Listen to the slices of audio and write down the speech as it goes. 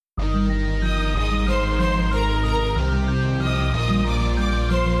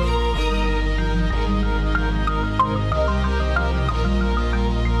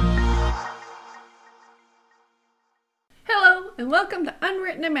welcome to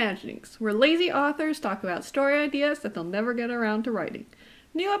Unwritten Imaginings, where lazy authors talk about story ideas that they'll never get around to writing.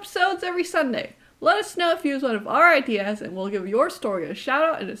 New episodes every Sunday. Let us know if you use one of our ideas, and we'll give your story a shout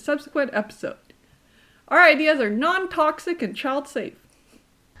out in a subsequent episode. Our ideas are non-toxic and child-safe.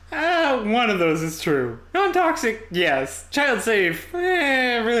 One of those is true. Non-toxic, yes. Child-safe,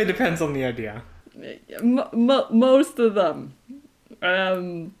 really depends on the idea. Most of them.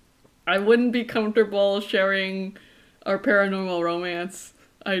 I wouldn't be comfortable sharing our paranormal romance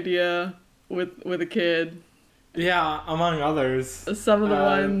idea with a kid. Yeah, among others. Some of the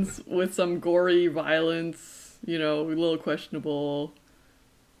ones with some gory violence, a little questionable.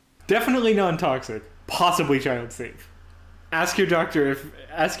 Definitely non-toxic. Possibly child-safe. Ask your doctor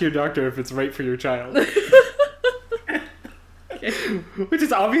if it's right for your child. Okay. Which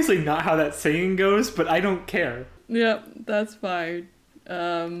is obviously not how that saying goes, but I don't care. Yep, that's fine.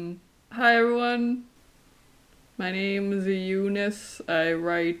 Hi everyone. My name is Eunice. I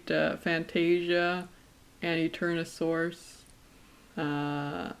write Fantasia and Eternosaurus.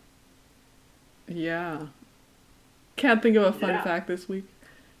 Yeah. Can't think of a fun fact this week.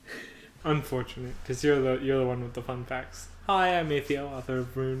 Unfortunate, because you're the one with the fun facts. Hi, I'm Atheo, author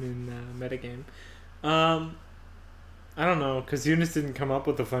of Rune and Metagame. I don't know, because Eunice didn't come up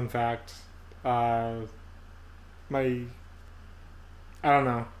with a fun fact. I don't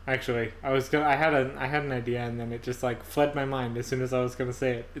know. Actually, I had an idea, and then it just fled my mind as soon as I was gonna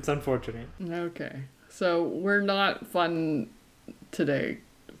say it. It's unfortunate. Okay, so we're not fun today,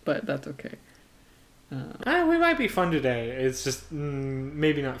 but that's okay. We might be fun today. It's just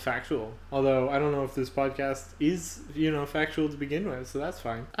maybe not factual. Although I don't know if this podcast is factual to begin with, so that's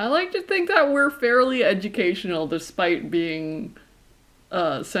fine. I like to think that we're fairly educational, despite being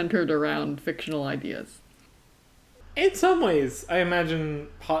centered around fictional ideas. In some ways, I imagine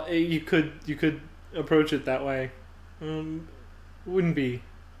you could approach it that way. Wouldn't be.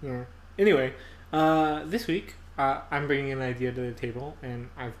 Yeah. Anyway, this week I'm bringing an idea to the table, and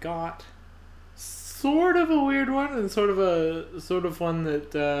I've got sort of a weird one and sort of one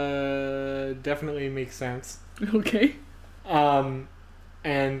that definitely makes sense. Okay. And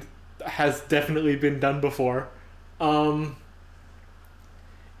has definitely been done before.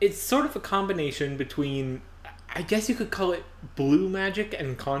 It's sort of a combination between, I guess you could call it blue magic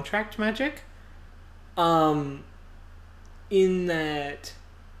and contract magic. In that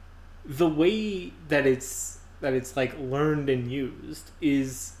the way that it's learned and used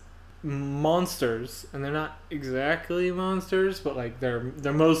is monsters, and they're not exactly monsters, but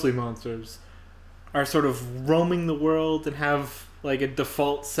they're mostly monsters, are sort of roaming the world and have a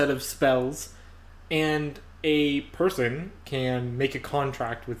default set of spells, and a person can make a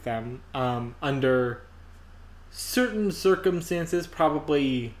contract with them under certain circumstances.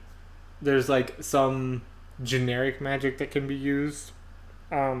 Probably there's some generic magic that can be used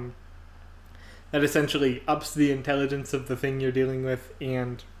that essentially ups the intelligence of the thing you're dealing with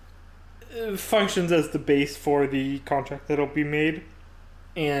and functions as the base for the contract that'll be made.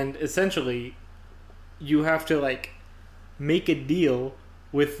 And essentially you have to make a deal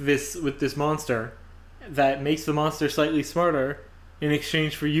with this monster that makes the monster slightly smarter in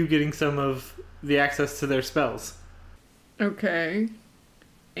exchange for you getting some of the access to their spells. Okay.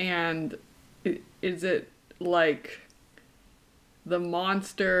 And is it the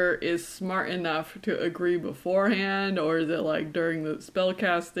monster is smart enough to agree beforehand, or is it during the spell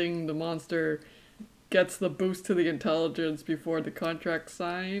casting the monster gets the boost to the intelligence before the contract's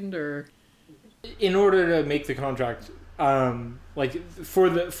signed? Or in order to make the contract, for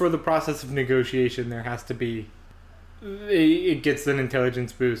the process of negotiation, there has to be, it gets an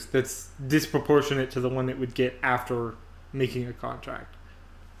intelligence boost that's disproportionate to the one it would get after making a contract.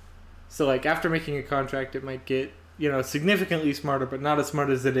 So after making a contract, it might get significantly smarter, but not as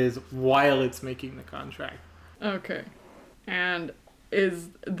smart as it is while it's making the contract. Okay. And is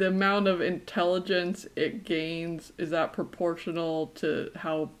the amount of intelligence it gains, is that proportional to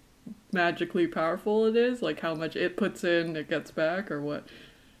how magically powerful it is? How much it puts in, it gets back, or what?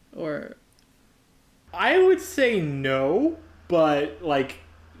 Or I would say no, but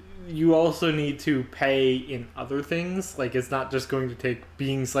you also need to pay in other things. It's not just going to take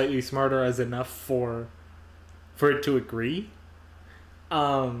being slightly smarter as enough for it to agree.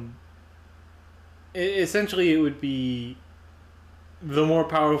 Essentially it would be, the more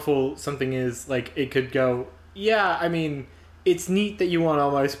powerful something is, it could go, yeah, I mean, it's neat that you want all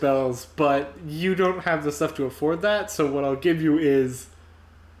my spells, but you don't have the stuff to afford that, so what I'll give you is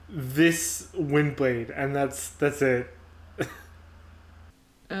this Windblade, and that's it.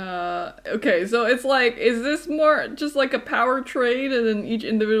 Okay, so it's like, is this more just like a power trade and then each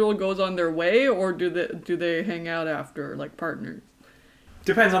individual goes on their way, or do they hang out after, like partners?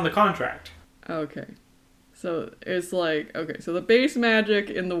 Depends on the contract. Okay. So it's like, okay, so the base magic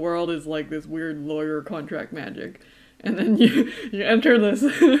in the world is like this weird lawyer contract magic. And then you enter this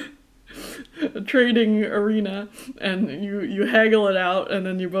trading arena and you haggle it out and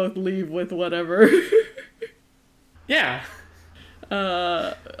then you both leave with whatever. Yeah.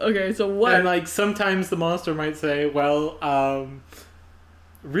 Okay, so what? And like sometimes the monster might say, well,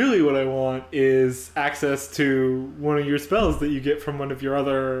 really what I want is access to one of your spells that you get from one of your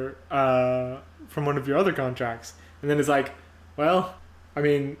other contracts. And then it's like, well, I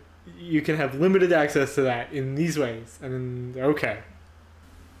mean, you can have limited access to that in these ways. And then, okay.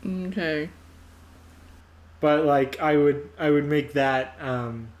 Okay. But like I would make that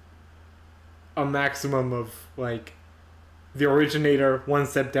a maximum of like the originator one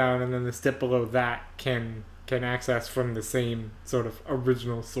step down, and then the step below that can access from the same sort of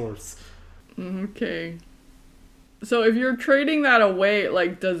original source. Okay. So if you're trading that away,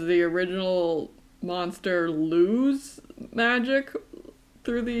 like, does the original monster lose magic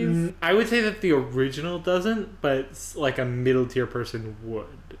through these? I would say that the original doesn't, but like a middle tier person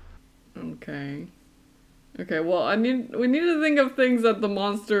would. Okay. Okay, well, I mean, we need to think of things that the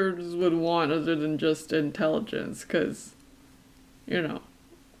monsters would want other than just intelligence, because, you know.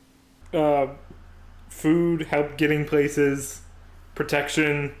 Food, help getting places,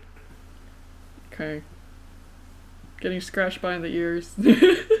 protection. Okay. Getting scratched by the ears.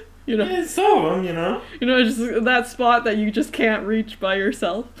 You know? Yeah, some of them, you know. You know, just that spot that you just can't reach by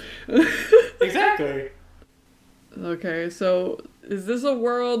yourself. Exactly. Okay, so is this a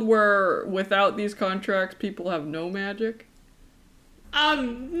world where without these contracts people have no magic?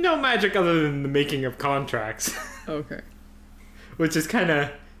 No magic other than the making of contracts. Okay. Which is kind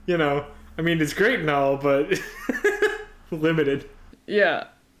of, you know, I mean, it's great and all, but limited. Yeah.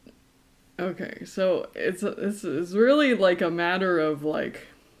 Okay, so it's really like a matter of like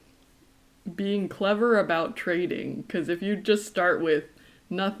being clever about trading, because if you just start with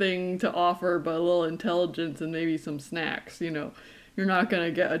nothing to offer but a little intelligence and maybe some snacks, you know, you're not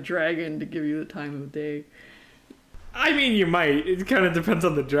gonna get a dragon to give you the time of day. I mean, you might. It kind of depends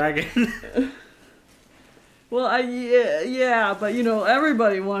on the dragon. Well, yeah, but you know,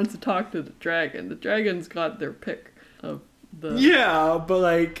 everybody wants to talk to the dragon. The dragon's got their pick of the... Yeah, but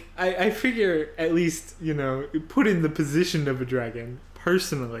like, I figure at least, you know, put in the position of a dragon,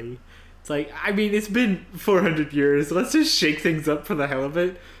 personally. It's like, I mean, it's been 400 years. Let's just shake things up for the hell of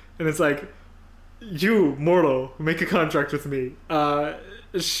it. And it's like, you, mortal, make a contract with me.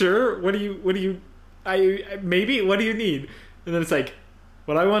 Sure, what do you, maybe, what do you need? And then it's like,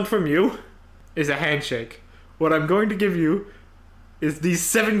 what I want from you is a handshake. What I'm going to give you is these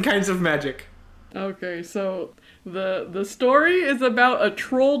 7 kinds of magic. Okay, so the story is about a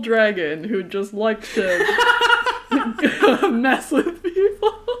troll dragon who just likes to mess with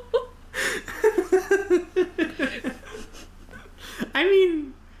people. I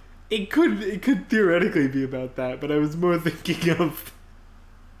mean, it could theoretically be about that, but I was more thinking of...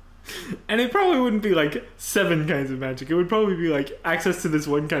 And it probably wouldn't be like 7 kinds of magic. It would probably be like access to this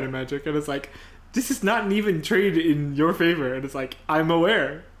one kind of magic, and it's like, this is not an even trade in your favor, and it's like, I'm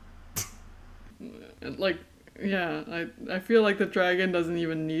aware. Like, yeah, I feel like the dragon doesn't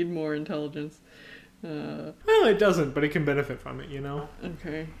even need more intelligence. Well, it doesn't, but it can benefit from it, you know?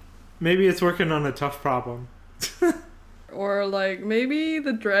 Okay. Maybe it's working on a tough problem. Or, like, maybe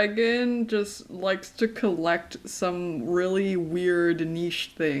the dragon just likes to collect some really weird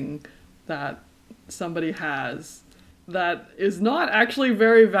niche thing that somebody has that is not actually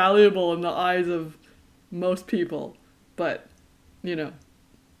very valuable in the eyes of most people. But, you know,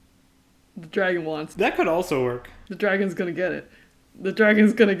 the dragon wants it. That could also work. The dragon's gonna get it. The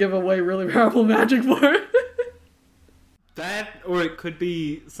dragon's gonna give away really powerful magic for it. That, or it could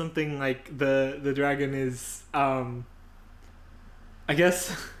be something like the dragon is, I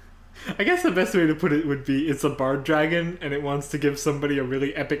guess the best way to put it would be it's a bard dragon and it wants to give somebody a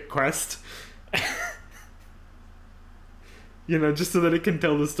really epic quest. You know, just so that it can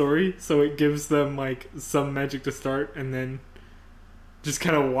tell the story. So it gives them like some magic to start and then just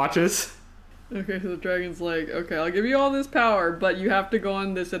kind of watches. Okay, so the dragon's like, okay, I'll give you all this power, but you have to go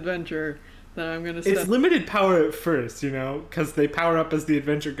on this adventure that I'm gonna set. It's limited power at first, you know, because they power up as the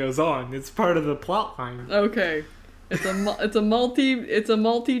adventure goes on. It's part of the plot line. Okay. It's a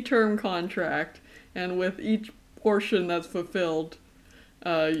multi-term contract, and with each portion that's fulfilled,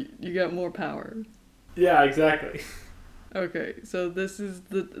 you get more power. Yeah, exactly. Okay, so this is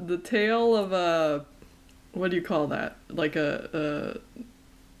the tale of a, what do you call that? Like a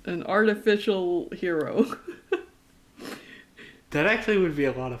an artificial hero. That actually would be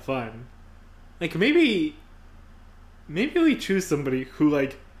a lot of fun. Like, maybe we choose somebody who,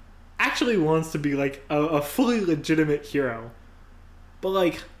 like, actually wants to be, like, a fully legitimate hero. But,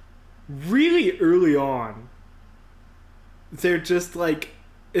 like, really early on, they're just, like,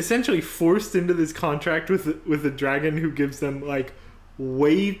 essentially forced into this contract with a dragon who gives them, like,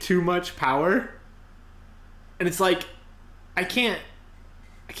 way too much power. And it's like, I can't,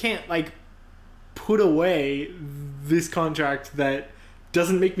 like, put away this contract that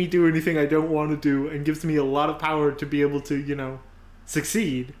doesn't make me do anything I don't want to do and gives me a lot of power to be able to, you know,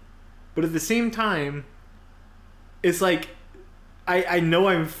 succeed. But at the same time, it's like, I know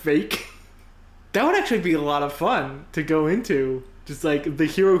I'm fake. That would actually be a lot of fun to go into. Just like the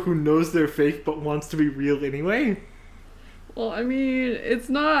hero who knows they're fake but wants to be real anyway. Well, I mean, it's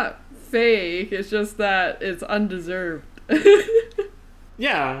not fake, it's just that it's undeserved.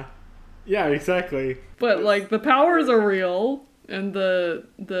 Yeah. Yeah, exactly. But, like, the powers are real, and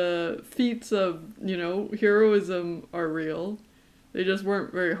the feats of, you know, heroism are real. They just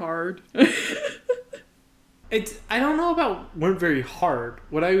weren't very hard. I don't know about weren't very hard.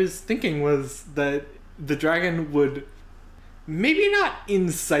 What I was thinking was that the dragon would maybe not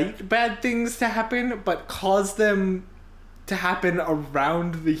incite bad things to happen, but cause them to happen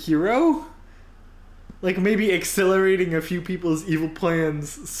around the hero. Like, maybe accelerating a few people's evil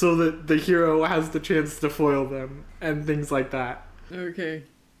plans so that the hero has the chance to foil them, and things like that. Okay.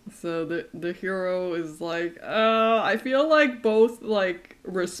 So the hero is like, I feel like both, like,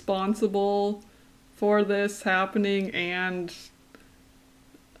 responsible for this happening and,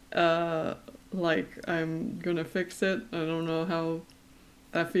 like, I'm gonna fix it. I don't know how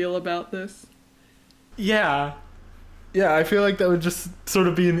I feel about this. Yeah. Yeah, I feel like that would just sort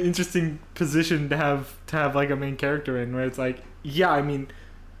of be an interesting position to have like a main character in, where it's like, yeah, I mean,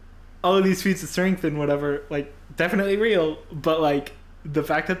 all of these feats of strength and whatever, like, definitely real, but like the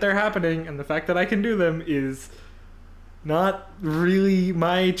fact that they're happening and the fact that I can do them is not really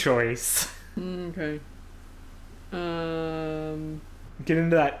my choice. Okay. Get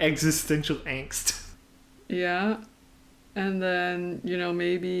into that existential angst. Yeah. And then, you know,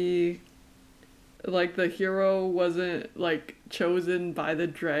 maybe, like, the hero wasn't, like, chosen by the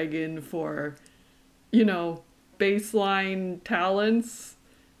dragon for, you know, baseline talents,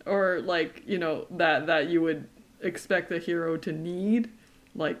 or, like, you know, that you would expect the hero to need,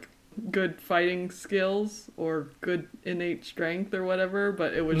 like good fighting skills or good innate strength or whatever,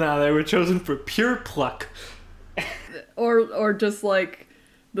 but it was No, they were chosen for pure pluck. or just like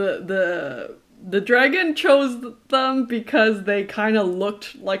the dragon chose them because they kind of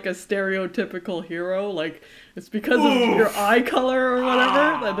looked like a stereotypical hero. Like, it's because of your eye color or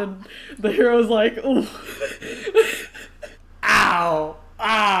whatever. And then the hero's like, ooh. Ow!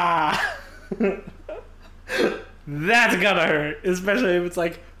 Ah! That's gonna hurt. Especially if it's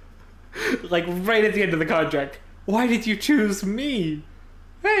like right at the end of the contract. Why did you choose me?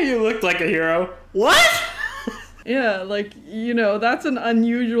 Hey, you looked like a hero. What? Yeah, like, you know, that's an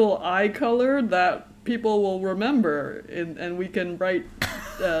unusual eye color that people will remember, and we can write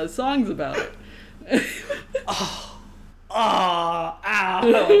songs about it. Ow.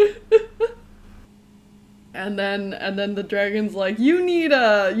 And then the dragon's like, you need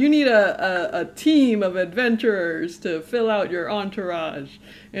a team of adventurers to fill out your entourage,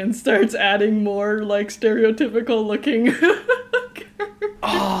 and starts adding more, like, stereotypical looking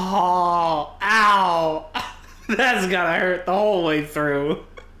Oh, ow. That's gonna hurt the whole way through.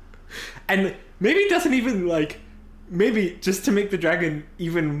 And maybe it doesn't even, like, maybe just to make the dragon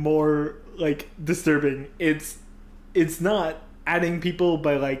even more, like, disturbing, it's not adding people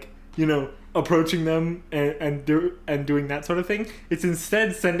by, like, you know, approaching them and doing that sort of thing. It's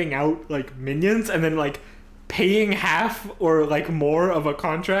instead sending out, like, minions and then, like, paying half or, like, more of a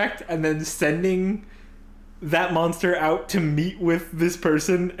contract and then sending that monster out to meet with this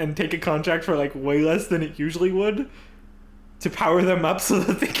person and take a contract for, like, way less than it usually would to power them up so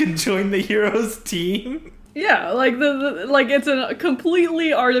that they can join the hero's team. Yeah, like like it's a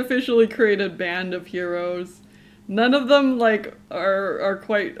completely artificially created band of heroes. None of them, like, are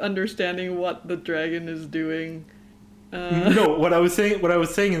quite understanding what the dragon is doing. No, what I was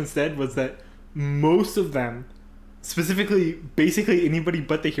saying instead was that most of them, specifically basically anybody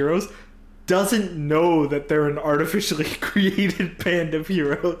but the heroes, doesn't know that they're an artificially created band of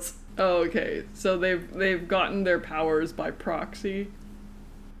heroes. Oh, okay. So they've gotten their powers by proxy.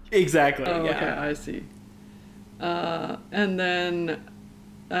 Exactly. Oh, yeah. okay, I see. And then,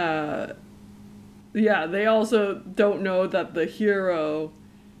 yeah, they also don't know that the hero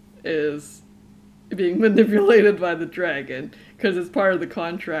is being manipulated by the dragon because it's part of the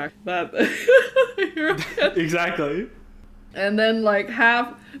contract that the hero gets. Exactly. And then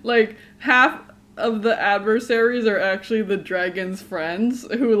half of the adversaries are actually the dragon's friends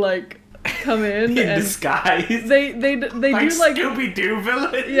who come in In and disguise. they do Scooby-Doo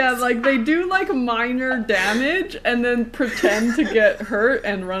villains. yeah, they do minor damage and then pretend to get hurt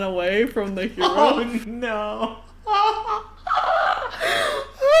and run away from the hero. Oh no.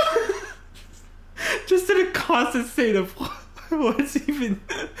 Just in a constant state of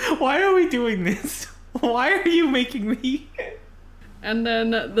why are we doing this? Why are you making me? And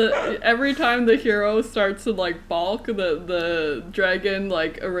then every time the hero starts to balk, the dragon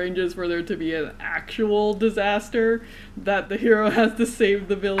arranges for there to be an actual disaster that the hero has to save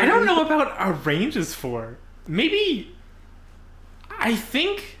the village. I don't know about arranges for. Maybe I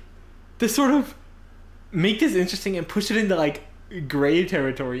think to sort of make this interesting and push it into gray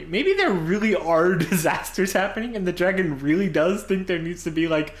territory. Maybe there really are disasters happening and the dragon really does think there needs to be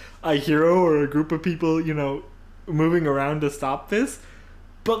a hero or a group of people, moving around to stop this.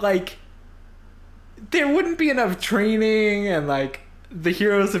 But there wouldn't be enough training and the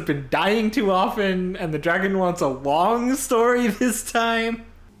heroes have been dying too often and the dragon wants a long story this time.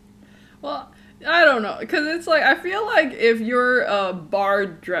 Well, I don't know, because it's I feel if you're a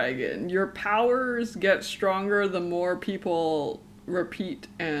bard dragon, your powers get stronger the more people repeat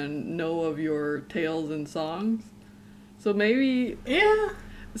and know of your tales and songs. So maybe... Yeah.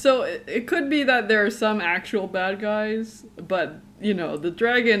 So it could be that there are some actual bad guys, but, the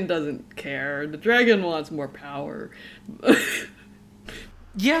dragon doesn't care. The dragon wants more power.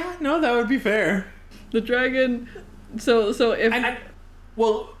 Yeah, no, that would be fair. The dragon... So if...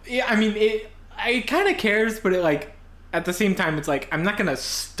 It kind of cares, but at the same time, it's I'm not gonna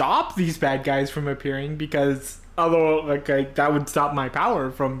stop these bad guys from appearing because although that would stop my power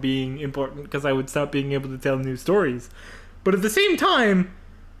from being important because I would stop being able to tell new stories. But at the same time,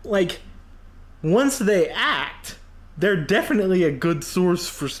 once they act, they're definitely a good source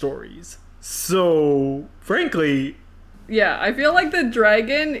for stories. So, frankly... Yeah, I feel the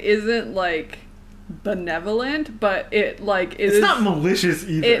dragon isn't, benevolent, but it's not malicious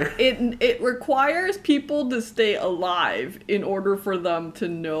either. It requires people to stay alive in order for them to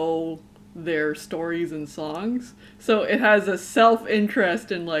know their stories and songs. So it has a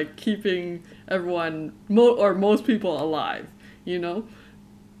self-interest in keeping everyone or most people alive,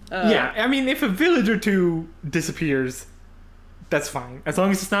 Yeah, if a village or two disappears, that's fine. As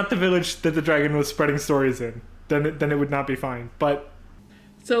long as it's not the village that the dragon was spreading stories in, then it would not be fine. But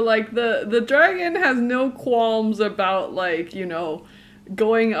so the dragon has no qualms about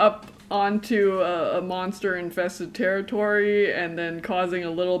going up onto a monster infested territory and then causing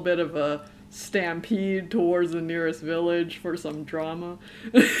a little bit of a stampede towards the nearest village for some drama.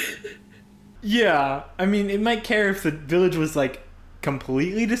 Yeah, it might care if the village was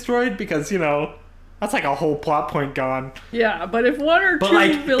completely destroyed because that's a whole plot point gone. Yeah, but if one or two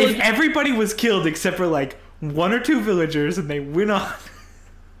villagers... if everybody was killed except for one or two villagers and they went on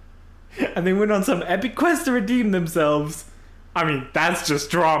and they went on some epic quest to redeem themselves, that's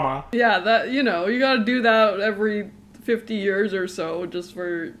just drama. Yeah, that you gotta do that every 50 years or so just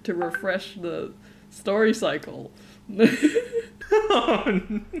to refresh the story cycle.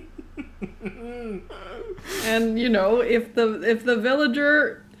 And if the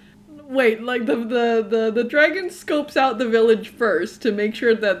villager the dragon scopes out the village first to make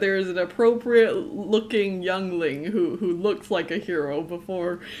sure that there's an appropriate looking youngling who looks like a hero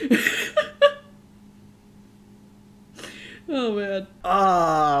before. Oh man.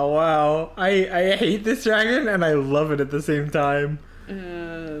 Ah, wow. I hate this dragon and I love it at the same time.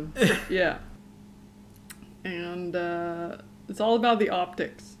 Yeah. And it's all about the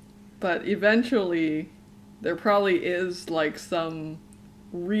optics. But eventually there probably is some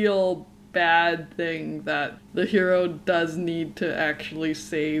real bad thing that the hero does need to actually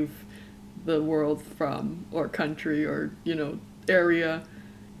save the world from, or country, or area.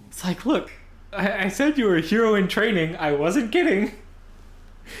 It's look, I said you were a hero in training. I wasn't kidding.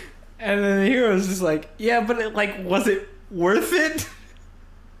 And then the hero's just yeah, but was it worth it?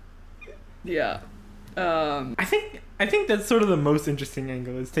 Yeah. I think that's sort of the most interesting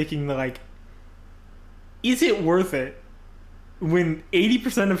angle, is taking the is it worth it when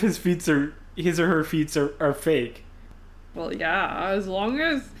 80% of his or her feats are fake? Well, yeah, as long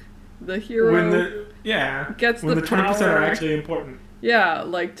as the hero gets when the 20% power, are actually important. Yeah,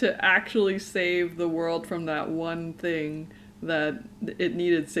 to actually save the world from that one thing that it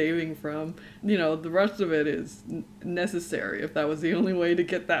needed saving from. The rest of it is necessary if that was the only way to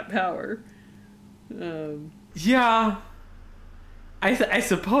get that power. Yeah. I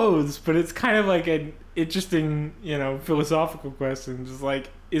suppose, but it's kind of like an interesting, philosophical question. Just like,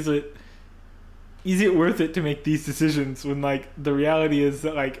 is it worth it to make these decisions when like the reality is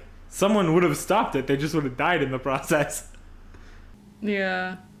that like someone would have stopped it, they just would have died in the process.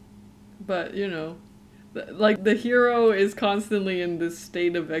 Yeah, but like the hero is constantly in this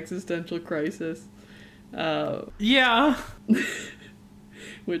state of existential crisis. Yeah.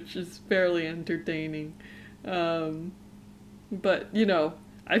 Which is fairly entertaining. But,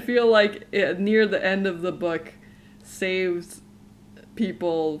 I feel like near the end of the book saves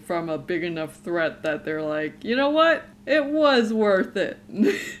people from a big enough threat that they're like, you know what? It was worth it.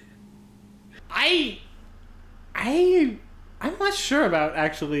 I'm not sure about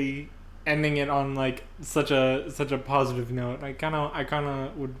actually ending it on like such a positive note. I kind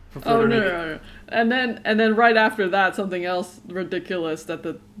of would prefer. Oh no. And then right after that, something else ridiculous that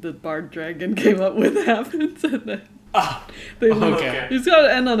the Bard Dragon came up with happens, and then okay. He's got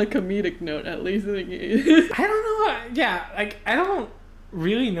to end on a comedic note at least. I don't know. Yeah, like I don't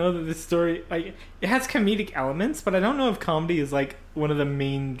really know that this story like it has comedic elements, but I don't know if comedy is like one of the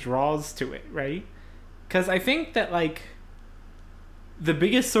main draws to it, right? Because I think that like the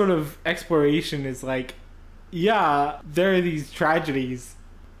biggest sort of exploration is like, yeah, there are these tragedies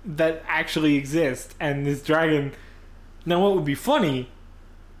that actually exist, and this dragon. Now, what would be funny,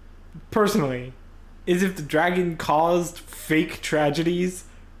 personally, is if the dragon caused fake tragedies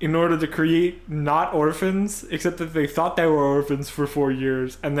in order to create not orphans, except that they thought they were orphans for 4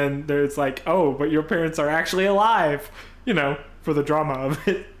 years, and then it's like, oh, but your parents are actually alive, for the drama of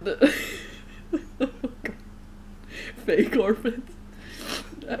it. Fake orphans.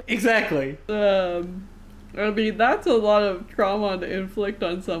 Exactly. I mean, that's a lot of trauma to inflict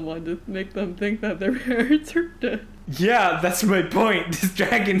on someone to make them think that their parents are dead. Yeah, that's my point. This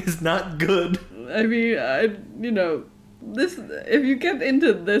dragon is not good. I mean, this, if you get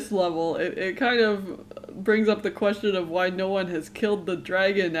into this level, it kind of brings up the question of why no one has killed the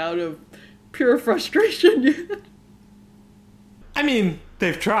dragon out of pure frustration yet. I mean,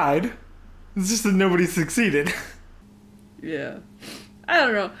 they've tried. It's just that nobody succeeded. Yeah. I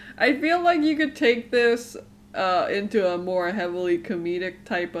don't know. I feel like you could take this into a more heavily comedic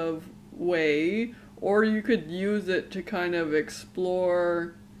type of way, or you could use it to kind of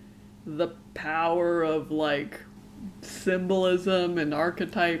explore the power of like symbolism and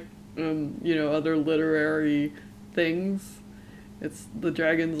archetype, other literary things. It's the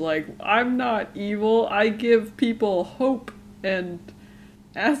dragon's like, I'm not evil, I give people hope and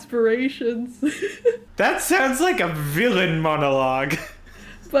aspirations. That sounds like a villain monologue.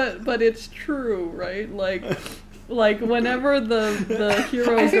 But it's true, right? Like whenever the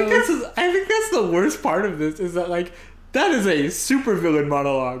hero I think goes... I think that's the worst part of this, is that like that is a super villain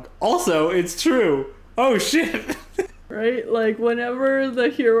monologue. Also, it's true. Oh shit. Right? Like whenever the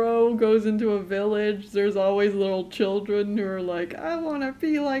hero goes into a village, there's always little children who are like, I want to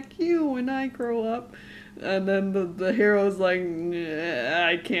be like you when I grow up. And then the hero's like,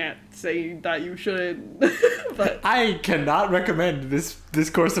 I can't say that you shouldn't. But I cannot recommend this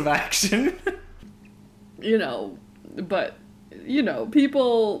course of action. But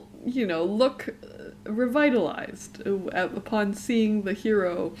people, look revitalized upon seeing the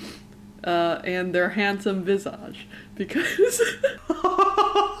hero and their handsome visage, because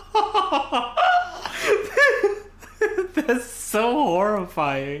that's so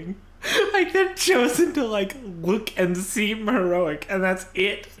horrifying. Like, they're chosen to like look and seem heroic, and that's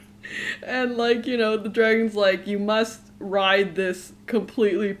it. And the dragon's like, you must ride this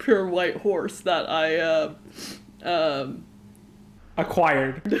completely pure white horse that I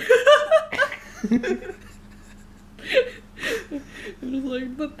acquired. It was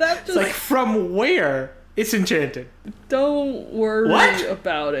like, but that just... It's like, from where? It's enchanted. Don't worry What?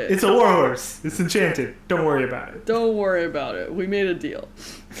 about it. It's a warhorse. It's enchanted. Don't worry about it. Don't worry about it. We made a deal.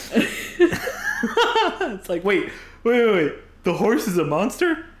 It's like, wait. The horse is a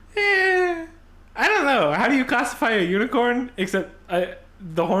monster? I don't know. How do you classify a unicorn? Except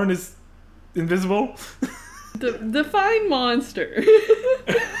the horn is invisible? Define monster.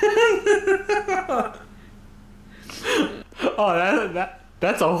 Oh,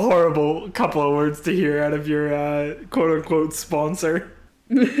 that's a horrible couple of words to hear out of your quote-unquote sponsor.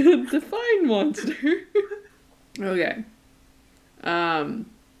 Define monster. Okay.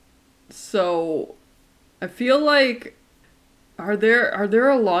 So I feel like are there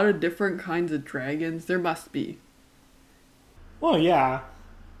a lot of different kinds of dragons? There must be. Well, yeah.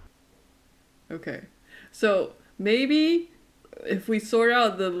 Okay. So maybe if we sort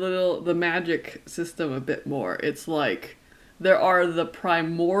out the magic system a bit more, it's like there are the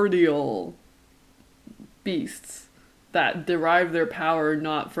primordial beasts, that derive their power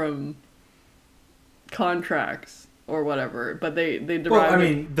not from contracts or whatever, but they derive. Well, I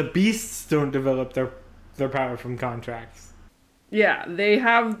mean, the beasts don't develop their power from contracts. Yeah, they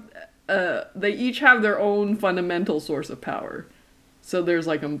have. They each have their own fundamental source of power. So there's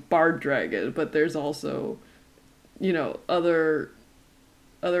like a bard dragon, but there's also, other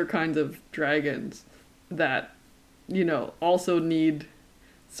kinds of dragons that, also need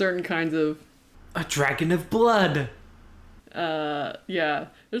certain kinds of. A dragon of blood. Yeah.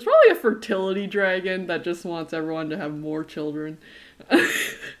 There's probably a fertility dragon that just wants everyone to have more children.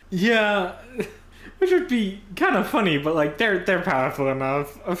 Yeah, which would be kind of funny, but like they're powerful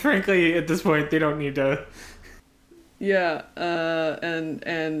enough. Frankly, at this point, they don't need to. Yeah,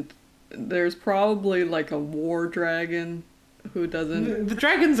 and there's probably like a war dragon who doesn't. The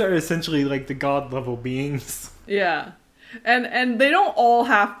dragons are essentially like the god level beings. Yeah. And they don't all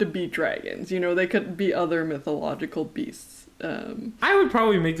have to be dragons, they could be other mythological beasts. I would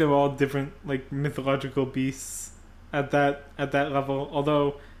probably make them all different, like, mythological beasts at that level.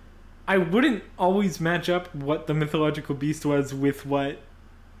 Although, I wouldn't always match up what the mythological beast was with what,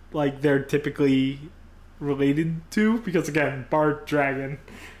 like, they're typically related to. Because, again, bard dragon.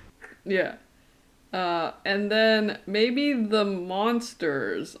 Yeah. And then maybe the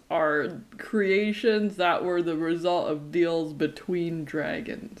monsters are creations that were the result of deals between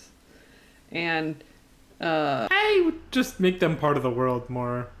dragons. And, I would just make them part of the world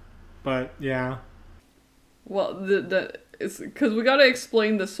more. But, yeah. Well, it's because we gotta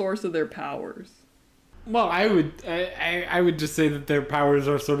explain the source of their powers. Well, I would just say that their powers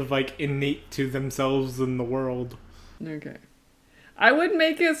are sort of, like, innate to themselves and the world. Okay. I would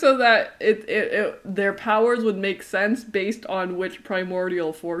make it so that their powers would make sense based on which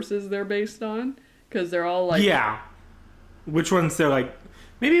primordial forces they're based on. Because they're all like... Yeah. Which ones they're like...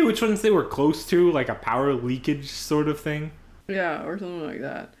 Maybe which ones they were close to, like a power leakage sort of thing. Yeah, or something like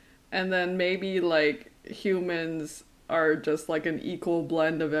that. And then maybe, like, humans are just like an equal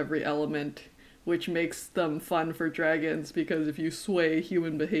blend of every element, which makes them fun for dragons, because if you sway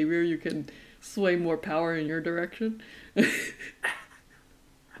human behavior, you can sway more power in your direction.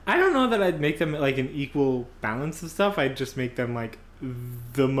 I don't know that I'd make them like an equal balance of stuff. I'd just make them like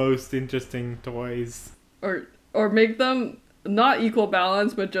the most interesting toys. Or make them not equal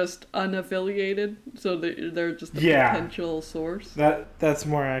balance, but just unaffiliated, so they're just a potential source. That's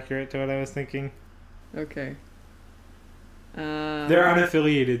more accurate to what I was thinking. Okay. They're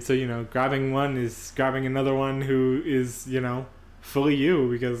unaffiliated, so grabbing one is grabbing another one who is fully you,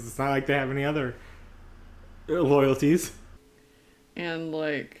 because it's not like they have any other loyalties. And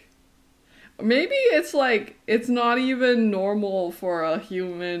like, maybe it's like, it's not even normal for a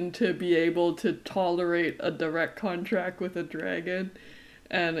human to be able to tolerate a direct contract with a dragon.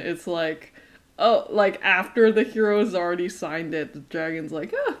 And it's like, oh, like after the hero's already signed it, the dragon's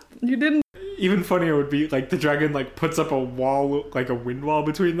like, you didn't. Even funnier would be like the dragon like puts up a wall, like a wind wall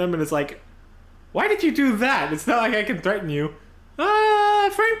between them, and it's like, why did you do that? It's not like I can threaten you.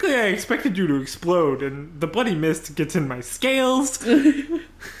 Frankly, I expected you to explode, and the bloody mist gets in my scales. Yeah,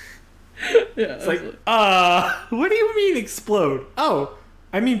 it's like, what do you mean explode? Oh,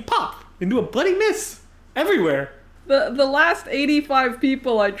 I mean pop into a bloody mist everywhere. The last 85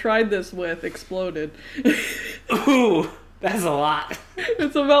 people I tried this with exploded. Ooh, that's a lot.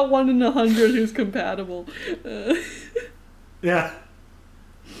 It's about 1 in 100 who's compatible. Yeah.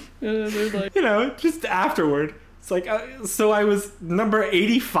 They're like, just afterward. It's like, so I was number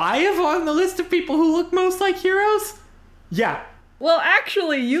 85 on the list of people who look most like heroes? Yeah. Well,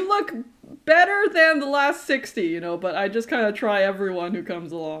 actually, you look better than the last 60, but I just kind of try everyone who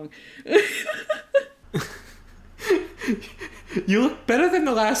comes along. You look better than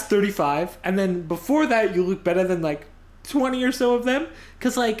the last 35, and then before that, you look better than, like, 20 or so of them.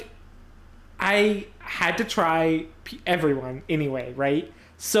 Because, like, I had to try everyone anyway, right?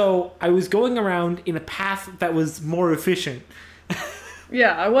 So I was going around in a path that was more efficient.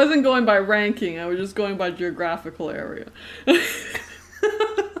 Yeah, I wasn't going by ranking. I was just going by geographical area.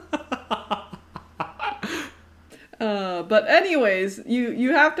 But anyways,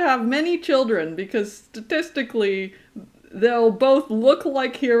 you have to have many children, because statistically they'll both look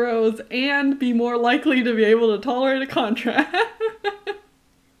like heroes and be more likely to be able to tolerate a contract.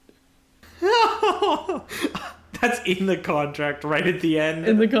 That's in the contract right at the end.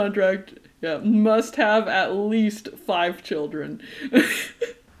 In the contract, yeah, must have at least 5 children.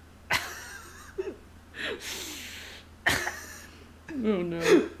 Oh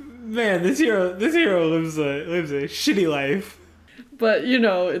no. Man, this hero lives a shitty life. But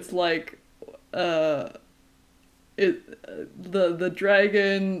it's like the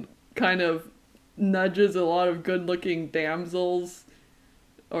dragon kind of nudges a lot of good-looking damsels,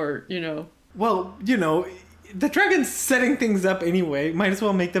 or Well, the dragon's setting things up anyway. Might as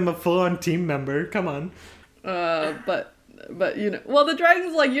well make them a full-on team member. Come on. But well, the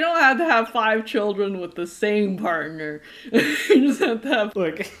dragon's like, you don't have to have 5 children with the same partner. You just have to have.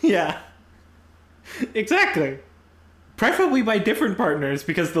 Look, yeah. Exactly. Preferably by different partners,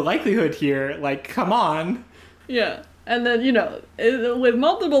 because the likelihood here, like, come on. Yeah. And then, with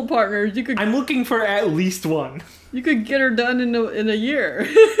multiple partners, you could. I'm looking for at least one. You could get her done in a year.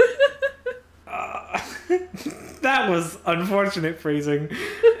 That was unfortunate phrasing.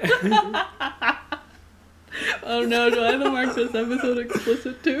 Oh no, do I have to mark this episode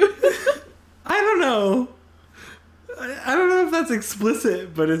explicit too? I don't know. I don't know if that's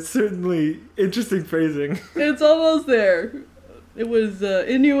explicit, but it's certainly interesting phrasing. It's almost there. It was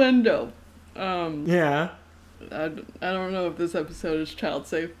innuendo. Yeah. I don't know if this episode is child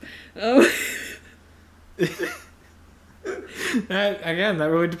safe. Again, that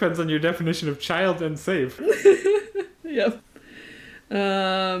really depends on your definition of child and safe. Yep.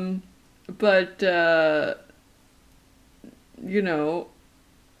 But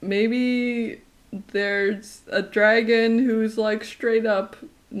maybe there's a dragon who's like straight up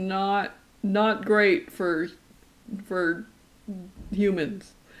not great for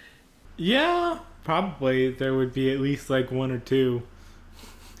humans. Yeah, probably there would be at least like 1 or 2.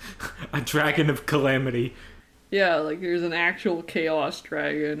 A dragon of calamity. Yeah, like there's an actual chaos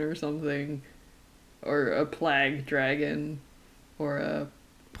dragon or something, or a plague dragon, or a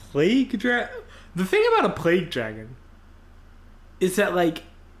plague dragon. The thing about a plague dragon is that, like,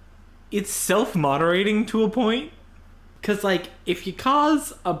 it's self-moderating to a point. Because, like, if you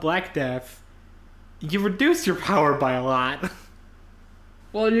cause a Black Death, you reduce your power by a lot.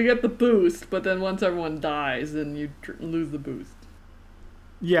 Well, you get the boost, but then once everyone dies, then you lose the boost.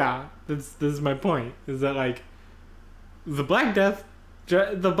 Yeah, this is my point. Is that, like, the Black Death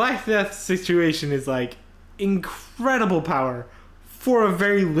situation is, like, incredible power for a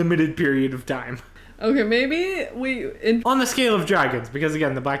very limited period of time. Okay, maybe on the scale of dragons, because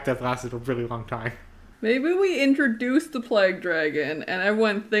again, the Black Death lasted a really long time. Maybe we introduce the Plague Dragon, and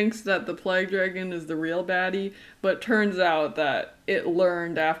everyone thinks that the Plague Dragon is the real baddie, but turns out that it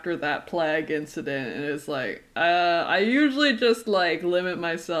learned after that plague incident, and it's like, I usually just, like, limit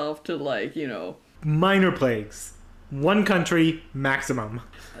myself to, like, minor plagues. 1 country, maximum.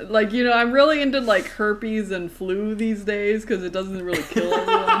 Like, I'm really into, like, herpes and flu these days, because it doesn't really kill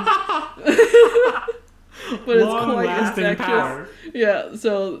everyone. But it's quite infectious. Power. Yeah,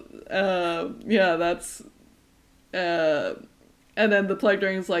 so, that's... and then the Plague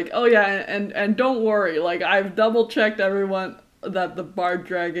Dragon's like, oh yeah, and don't worry, like, I've double-checked everyone that the Bard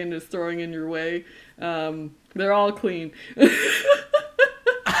Dragon is throwing in your way. They're all clean.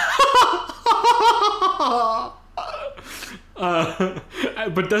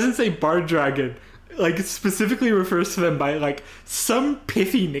 But doesn't say Bard Dragon. Like, it specifically refers to them by, like, some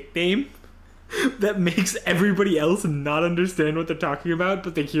pithy nickname that makes everybody else not understand what they're talking about,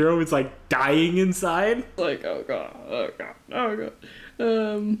 but the hero is, like, dying inside. Like, oh god, oh god, oh god.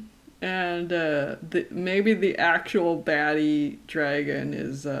 And maybe the actual baddie dragon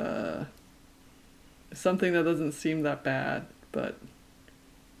is something that doesn't seem that bad, but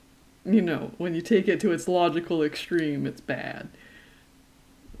when you take it to its logical extreme, it's bad.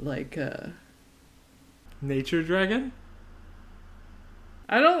 Like, Nature Dragon?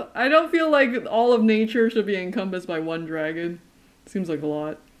 I don't feel like all of nature should be encompassed by one dragon. Seems like a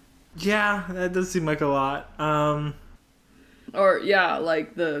lot. Yeah, that does seem like a lot. Or, yeah,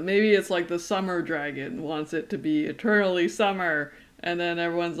 like maybe it's like the summer dragon wants it to be eternally summer, and then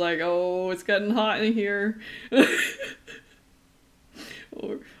everyone's like, oh, it's getting hot in here.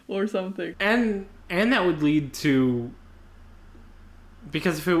 Or something. And that would lead to,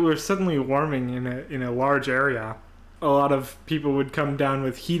 because if it were suddenly warming in a large area, a lot of people would come down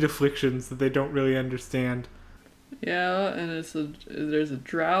with heat afflictions that they don't really understand. Yeah, and there's a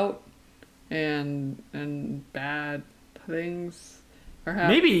drought and bad things are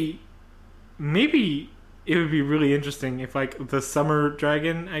happening. Maybe it would be really interesting if, like, the summer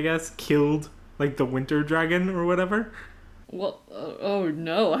dragon, I guess, killed, like, the winter dragon or whatever. Well, oh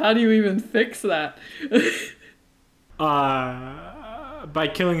no, how do you even fix that? By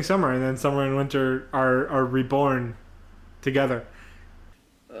killing summer, and then summer and winter are reborn together.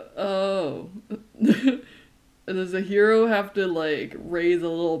 Oh. Does the hero have to, like, raise a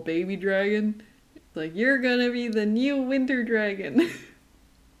little baby dragon? Like, you're gonna be the new winter dragon.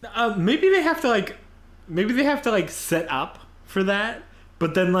 Maybe they have to set up for that.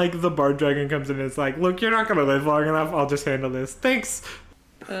 But then, like, the Bard Dragon comes in and it's like, look, you're not gonna live long enough, I'll just handle this. Thanks!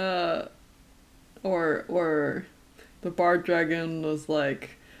 Or the Bard Dragon was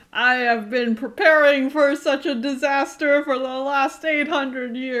like, I have been preparing for such a disaster for the last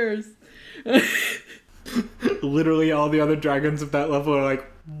 800 years. Literally all the other dragons of that level are like,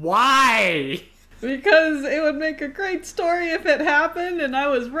 why? Because it would make a great story if it happened and I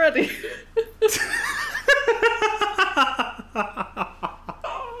was ready.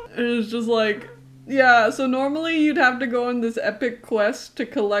 And it was just like, yeah, so normally you'd have to go on this epic quest to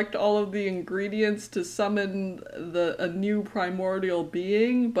collect all of the ingredients to summon a new primordial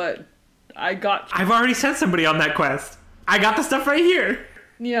being, but I've already sent somebody on that quest. I got the stuff right here.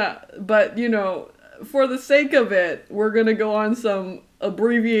 Yeah, but for the sake of it, we're gonna go on some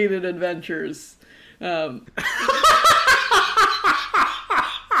abbreviated adventures. Oh,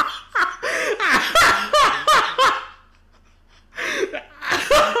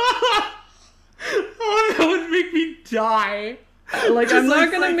 that would make me die. Like, I'm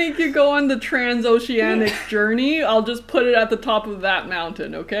not gonna make you go on the transoceanic journey. I'll just put it at the top of that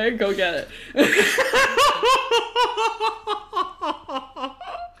mountain, okay? Go get it.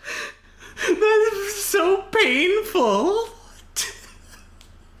 That's so painful.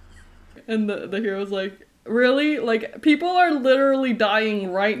 And the hero's like, really? Like, people are literally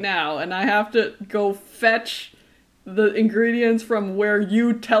dying right now, and I have to go fetch the ingredients from where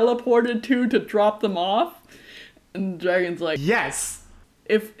you teleported to drop them off? And the dragon's like, yes.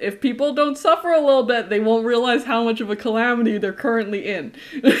 If people don't suffer a little bit, they won't realize how much of a calamity they're currently in.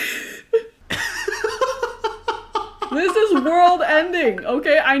 This is world ending,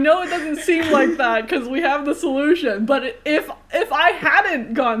 okay? I know it doesn't seem like that because we have the solution, but if I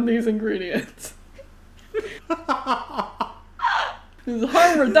hadn't gotten these ingredients, this is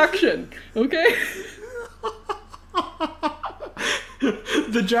harm reduction, okay?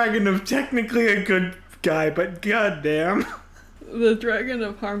 The dragon of technically a good guy, but goddamn. The dragon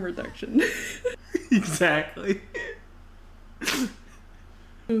of harm reduction. Exactly.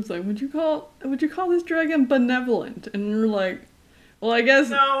 It was like, would you call this dragon benevolent? And we were like, well, I guess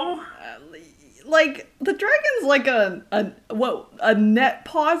No. Like the dragon's like a net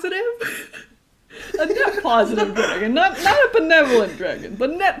positive, a net positive dragon, not a benevolent dragon,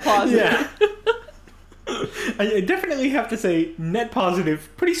 but net positive. Yeah. I definitely have to say net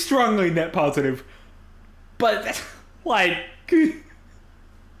positive, pretty strongly net positive, but like,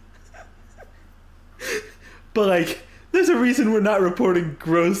 but like. There's a reason we're not reporting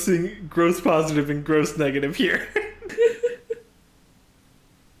gross positive and gross negative here.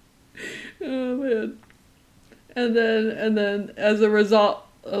 Oh man. And then as a result,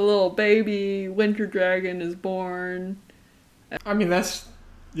 a little baby winter dragon is born. I mean,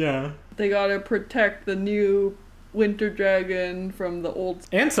 yeah. They gotta protect the new winter dragon from the old...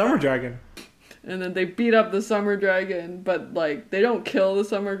 And summer dragon. And then they beat up the summer dragon, but like, they don't kill the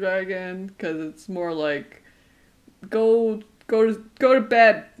summer dragon, because it's more like, go to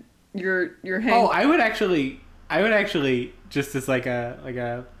bed. You're hanging. Oh, I would actually just as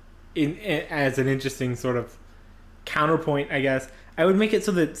as an interesting sort of counterpoint, I guess, I would make it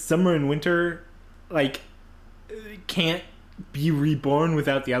so that summer and winter like can't be reborn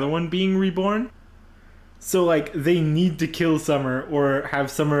without the other one being reborn. So like they need to kill summer or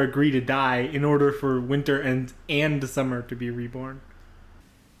have summer agree to die in order for winter and summer to be reborn.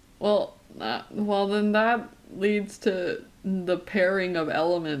 Well, then that leads to the pairing of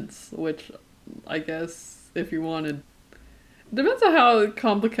elements, which I guess if you wanted... Depends on how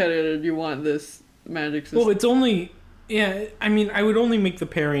complicated you want this magic system. Well, it's only... Yeah, I mean, I would only make the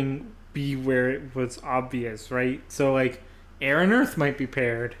pairing be where it was obvious, right? So, like, air and earth might be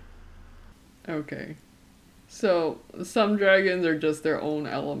paired. Okay. So, some dragons are just their own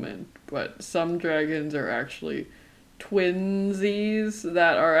element, but some dragons are actually... twinsies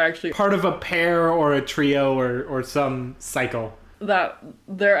that are actually part of a pair or a trio or some cycle. That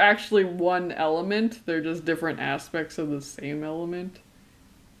they're actually one element, they're just different aspects of the same element.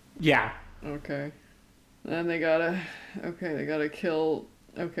 Yeah. Okay. Then they gotta kill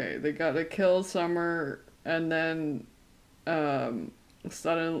Summer, and then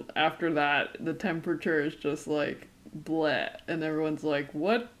suddenly after that the temperature is just like bleh, and everyone's like,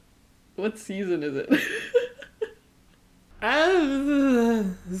 what season is it?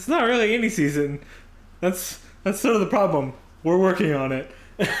 It's not really any season. That's sort of the problem. We're working on it.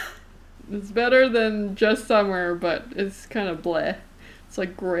 It's better than just summer, but it's kind of bleh. It's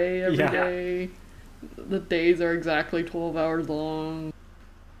like gray every day. The days are exactly 12 hours long.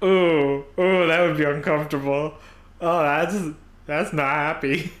 Oh, that would be uncomfortable. Oh, that's not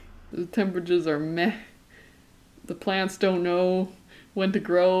happy. The temperatures are meh. The plants don't know when to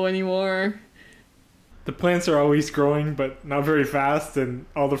grow anymore. the plants are always growing, but not very fast, and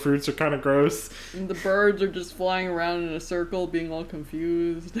all the fruits are kind of gross. And the birds are just flying around in a circle, being all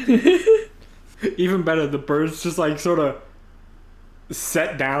confused. Even better, the birds just like sort of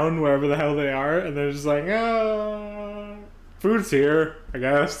set down wherever the hell they are, and they're just like, food's here, I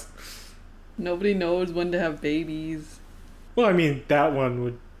guess. Nobody knows when to have babies. Well, I mean, that one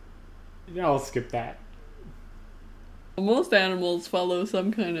would... I'll skip that. Most animals follow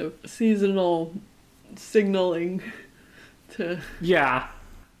some kind of seasonal signaling to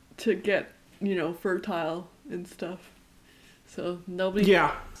get, fertile and stuff. So nobody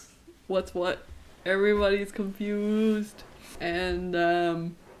knows what's what. Everybody's confused. And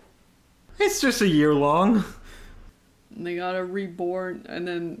it's just a year long. They gotta reborn, and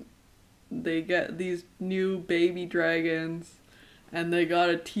then they get these new baby dragons, and they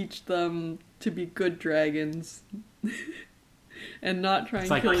gotta teach them to be good dragons. And not try and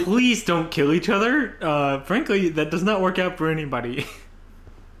kill each other. Please don't kill each other. Frankly, that does not work out for anybody.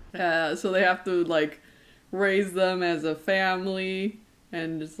 So they have to, raise them as a family,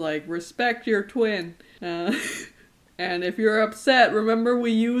 and just, respect your twin. And if you're upset, remember we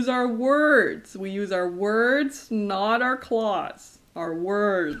use our words. We use our words, not our claws. Our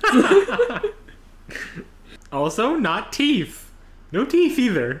words. Also, not teeth. No teeth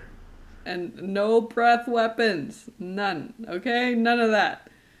either. And no breath weapons. None. Okay? None of that.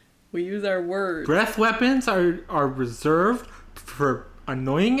 We use our words. Breath weapons are reserved for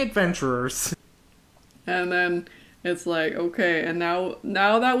annoying adventurers. And then it's like, okay, and now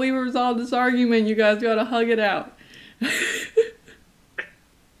that we've resolved this argument, you guys gotta hug it out.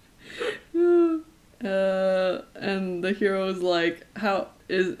 And the hero's like,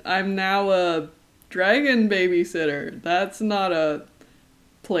 I'm now a dragon babysitter. That's not a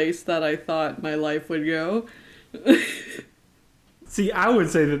place that I thought my life would go. See, I would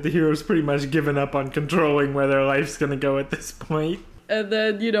say that the hero's pretty much given up on controlling where their life's gonna go at this point. And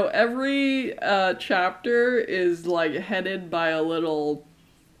then, every chapter is headed by a little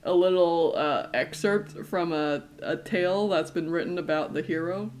excerpt from a tale that's been written about the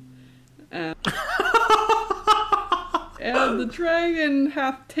hero. And, and the dragon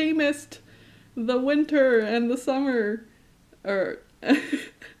hath tamest the winter and the summer.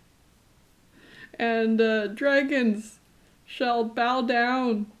 And dragons shall bow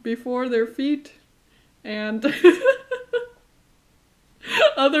down before their feet. And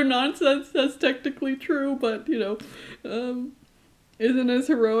other nonsense that's technically true, but, isn't as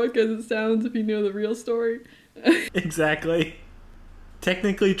heroic as it sounds if you know the real story. Exactly.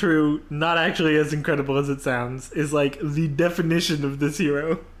 Technically true, not actually as incredible as it sounds, is the definition of this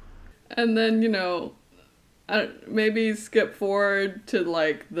hero. And then, maybe skip forward to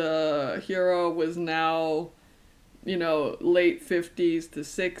the hero was now, late 50s to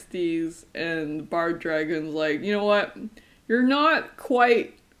 60s, and Bard Dragon's you know what? You're not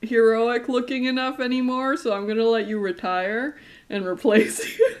quite heroic looking enough anymore, so I'm gonna let you retire and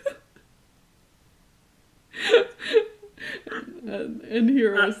replace you. and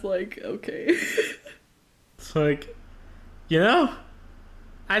Hero's okay. It's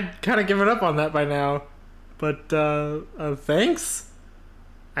I'd kind of given up on that by now. But, thanks?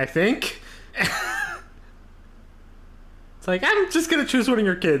 I think? It's I'm just gonna choose one of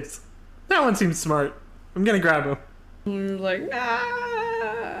your kids. That one seems smart. I'm gonna grab him. And we're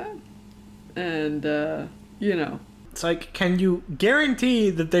nah. And, It's can you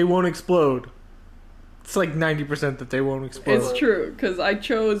guarantee that they won't explode? It's 90% that they won't explode. It's true, because I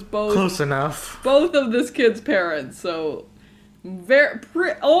chose both. Close enough. Both of this kid's parents, so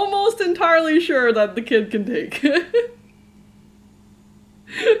almost entirely sure that the kid can take.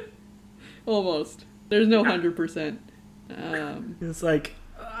 Almost. There's no 100%. It's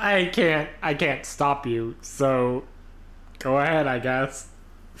I can't stop you, so go ahead, I guess.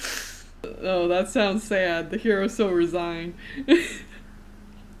 Oh, that sounds sad. The hero's so resigned.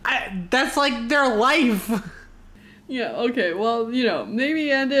 That's their life. Yeah, okay, well,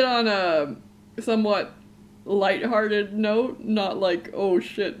 maybe end it on a somewhat lighthearted note, not oh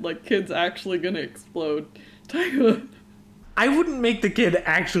shit, kid's actually gonna explode type of. I wouldn't make the kid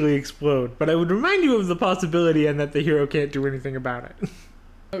actually explode, but I would remind you of the possibility and that the hero can't do anything about it.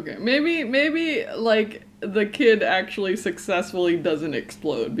 Okay, maybe the kid actually successfully doesn't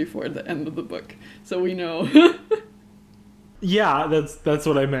explode before the end of the book, so we know. Yeah, that's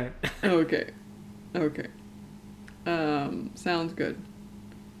what I meant. Okay. Sounds good.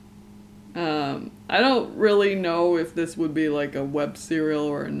 I don't really know if this would be a web serial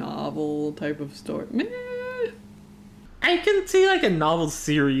or a novel type of story. Meh. I can see a novel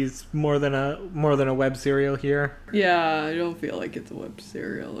series more than a web serial here. Yeah, I don't feel like it's a web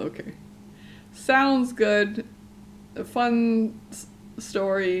serial. Okay. sounds good. A fun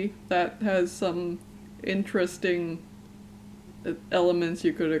story that has some interesting elements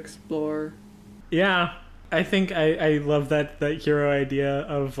you could explore. Yeah, I think I love that hero idea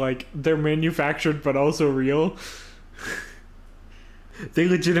of like they're manufactured but also real. They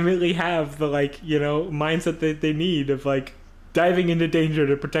legitimately have the like, you know, mindset that they need of like diving into danger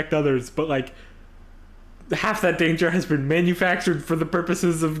to protect others, but like half that danger has been manufactured for the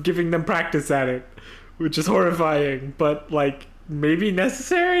purposes of giving them practice at it, which is horrifying, but like maybe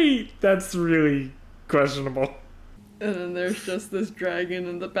necessary. That's really questionable. And then there's just this dragon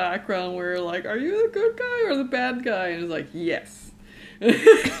in the background where like, are you the good guy or the bad guy? And it's like, yes.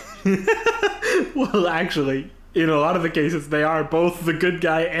 Well, actually, in a lot of the cases, they are both the good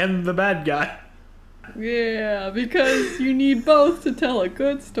guy and the bad guy. Yeah, because you need both to tell a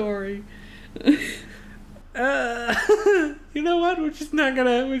good story. You know what? We're just not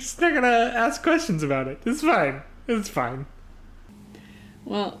gonna ask questions about it. It's fine. It's fine.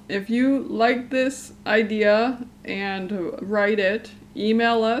 Well, if you like this idea and write it,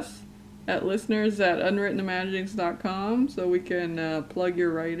 email us at listeners@unwrittenimaginings.com so we can plug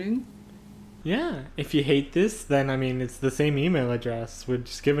your writing. Yeah. If you hate this, then I mean it's the same email address. We're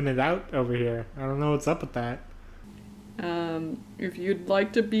just giving it out over here. I don't know what's up with that. If you'd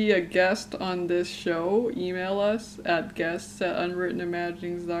like to be a guest on this show, email us at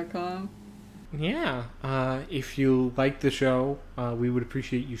guests@unwrittenimaginings.com. Yeah. If you like the show, we would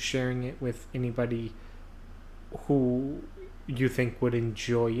appreciate you sharing it with anybody who you think would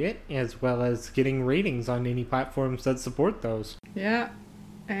enjoy it, as well as getting ratings on any platforms that support those. Yeah,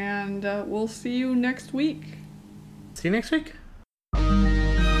 and we'll see you next week. See you next week.